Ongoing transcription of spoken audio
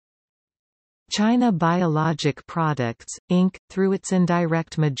China Biologic Products, Inc., through its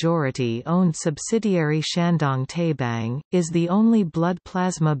indirect majority-owned subsidiary Shandong Taibang, is the only blood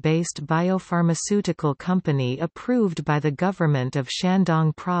plasma-based biopharmaceutical company approved by the government of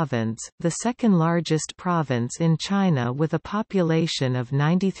Shandong Province, the second-largest province in China with a population of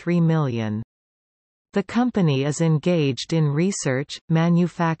 93 million. The company is engaged in research,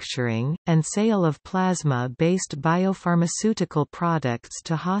 manufacturing, and sale of plasma-based biopharmaceutical products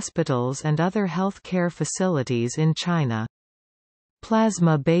to hospitals and other healthcare facilities in China.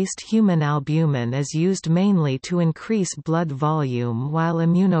 Plasma-based human albumin is used mainly to increase blood volume, while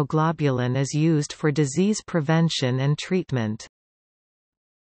immunoglobulin is used for disease prevention and treatment.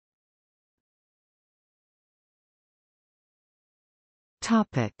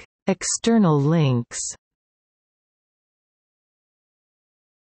 External links.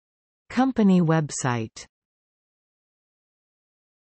 Company website.